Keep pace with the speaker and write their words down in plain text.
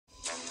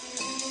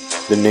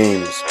The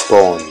name's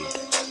Bond.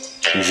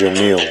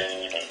 Jamil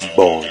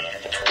Bond.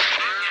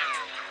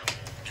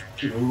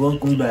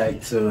 Welcome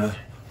back to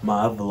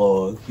my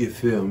vlog, you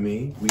feel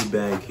me? We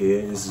back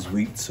here. This is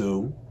week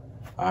 2.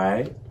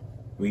 Alright?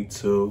 Week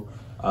 2.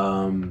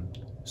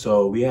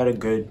 So we had a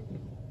good,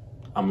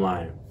 I'm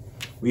lying.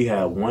 We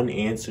had one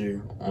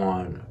answer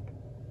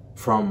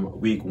from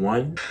week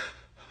 1.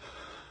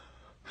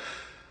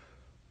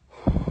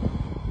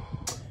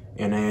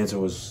 And the answer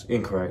was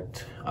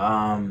incorrect.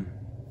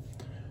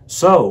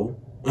 So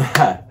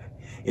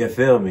you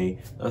feel me?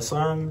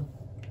 Y'all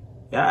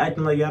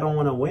acting like y'all don't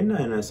want to win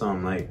nothing or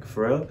something, like,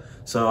 for real.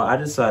 So I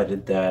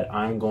decided that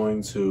I'm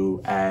going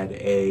to add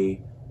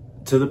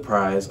to the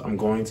prize, I'm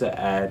going to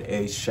add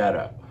a shout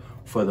out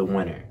for the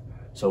winner.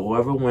 So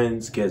whoever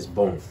wins gets,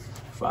 boom,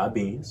 5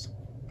 beans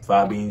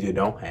you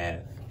don't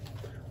have,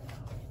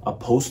 a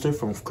poster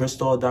from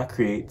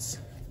Crystal.creates,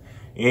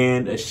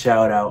 and a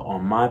shout out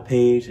on my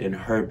page and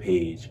her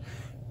page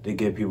to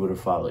get people to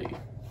follow you.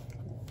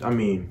 I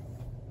mean,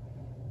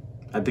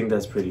 I think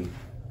that's pretty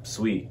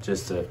sweet,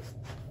 just to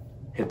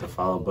hit the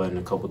follow button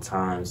a couple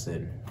times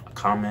and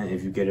comment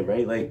if you get it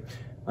right. Like,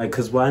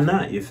 cause why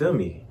not? You feel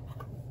me?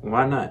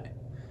 Why not?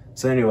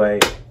 So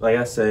anyway, like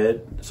I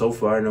said, so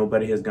far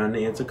nobody has gotten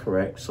the answer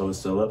correct, so it's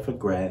still up for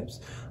grabs.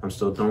 I'm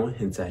still throwing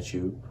hints at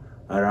you.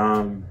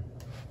 But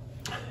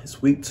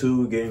it's week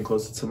 2, getting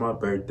closer to my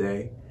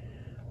birthday.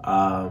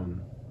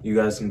 You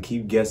guys can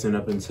keep guessing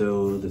up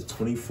until the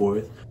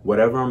 24th.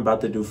 Whatever I'm about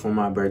to do for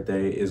my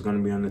birthday is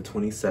gonna be on the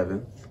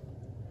 27th.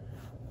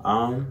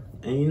 And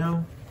you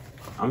know,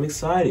 I'm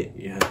excited.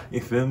 Yeah,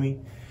 you feel me?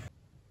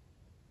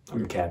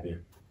 I'm capping.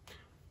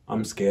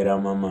 I'm scared out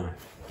of my mind.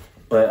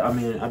 But I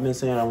mean, I've been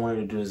saying I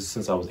wanted to do this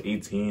since I was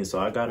 18, so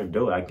I gotta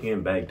do it. I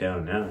can't back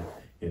down now.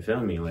 You feel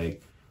me?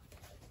 Like,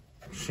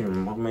 shit,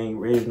 my main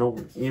raised no.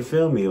 You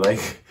feel me?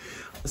 Like,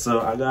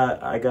 so I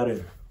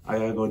gotta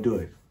go do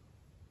it.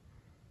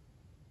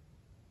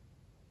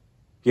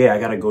 Yeah, I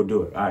gotta go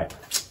do it. All right.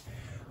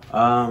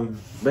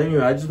 But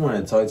anyway, I just want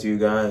to talk to you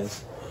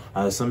guys.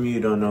 Some of you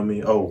don't know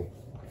me. Oh,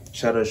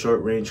 shout out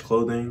Short Range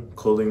Clothing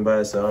by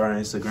SLR on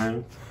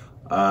Instagram.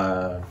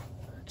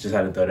 Just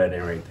had to throw that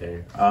in right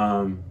there.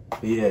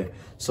 But yeah,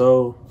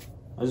 so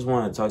I just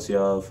want to talk to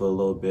y'all for a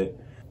little bit.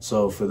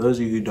 So for those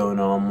of you who don't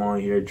know, I'm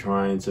on here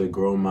trying to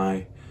grow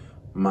my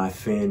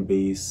fan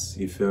base.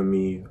 You feel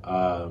me?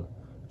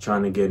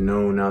 Trying to get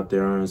known out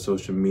there on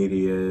social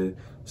media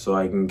so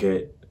I can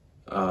get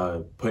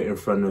put in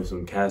front of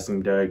some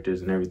casting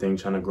directors and everything,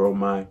 trying to grow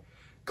my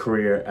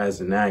career as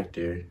an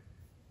actor.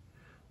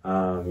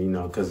 You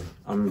know, because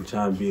I'm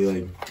trying to be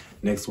like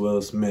next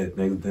Will Smith,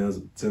 next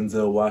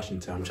Denzel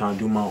Washington. I'm trying to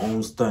do my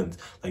own stunts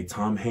like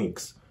Tom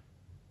Hanks.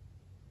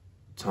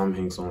 Tom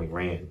Hanks only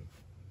ran.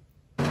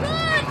 Run,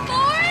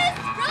 Forrest,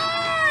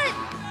 run!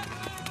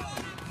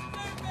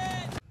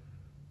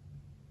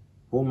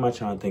 Who am I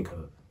trying to think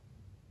of?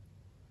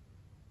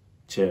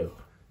 Chill.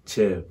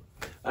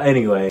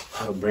 Anyway,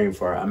 brain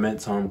fart. I met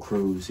Tom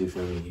Cruise, you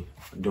feel me,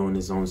 doing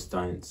his own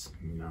stunts,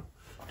 you know,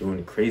 doing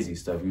the crazy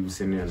stuff. He was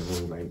sitting there in the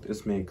room like,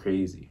 this man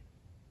crazy.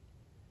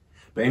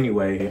 But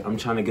anyway, I'm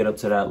trying to get up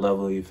to that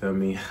level, you feel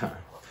me?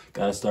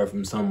 Gotta start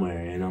from somewhere,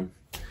 and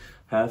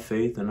have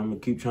faith, and I'm gonna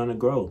keep trying to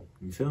grow,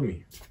 you feel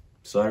me?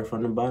 Start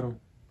from the bottom.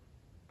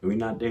 We're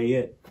not there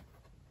yet.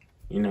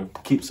 You know,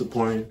 keep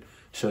supporting,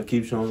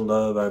 keep showing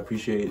love. I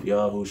appreciate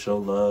y'all who show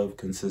love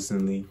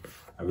consistently.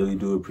 I really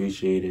do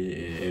appreciate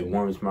it. It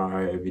warms my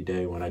heart every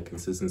day when I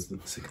consistently,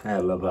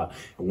 it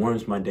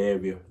warms my day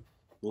every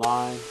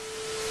line.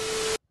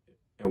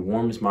 It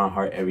warms my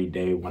heart every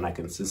day when I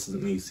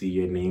consistently see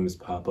your names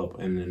pop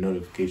up in the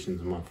notifications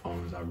on my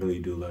phones. I really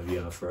do love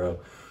y'all, for real.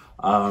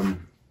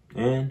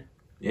 And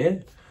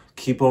yeah,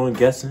 keep on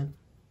guessing.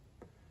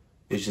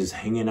 It's just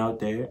hanging out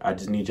there. I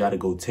just need y'all to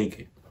go take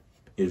it.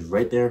 It's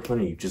right there in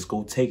front of you. Just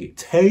go take it.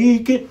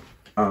 Take it.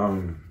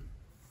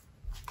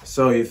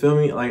 So you feel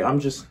me? Like,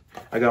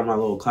 I got my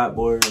little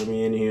clapboard. I'm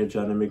in here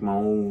trying to make my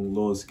own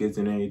little skits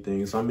and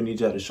everything. So I'm gonna need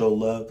y'all to show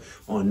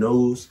love on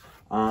those.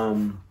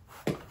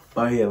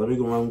 But yeah, let me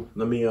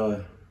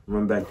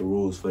run back the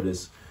rules for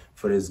this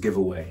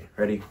giveaway.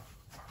 Ready?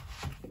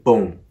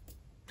 Boom.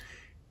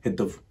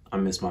 I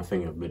missed my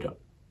finger, but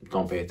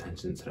don't pay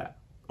attention to that.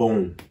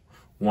 Boom.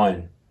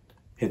 1,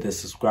 hit the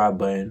subscribe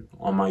button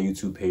on my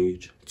YouTube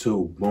page.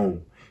 2,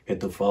 boom, hit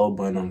the follow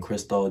button on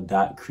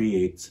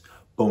Crystal.creates.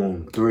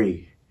 Boom.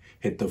 3,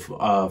 hit the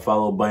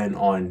follow button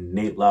on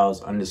Nate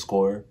Lyles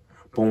 _.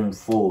 Boom.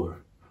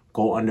 4,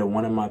 go under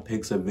one of my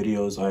pics or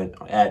videos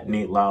at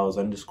Nate Lyles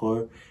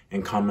 _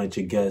 and comment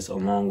your guess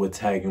along with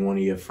tagging one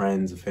of your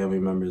friends or family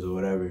members or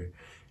whatever.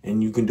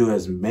 And you can do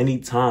as many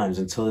times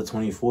until the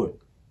 24th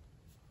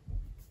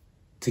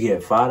to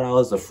get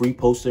 $5, a free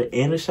poster,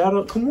 and a shout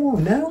out. Come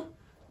on now.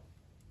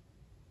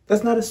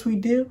 That's not a sweet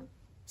deal.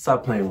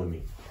 Stop playing with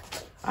me.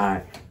 All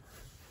right.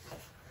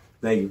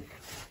 Thank you.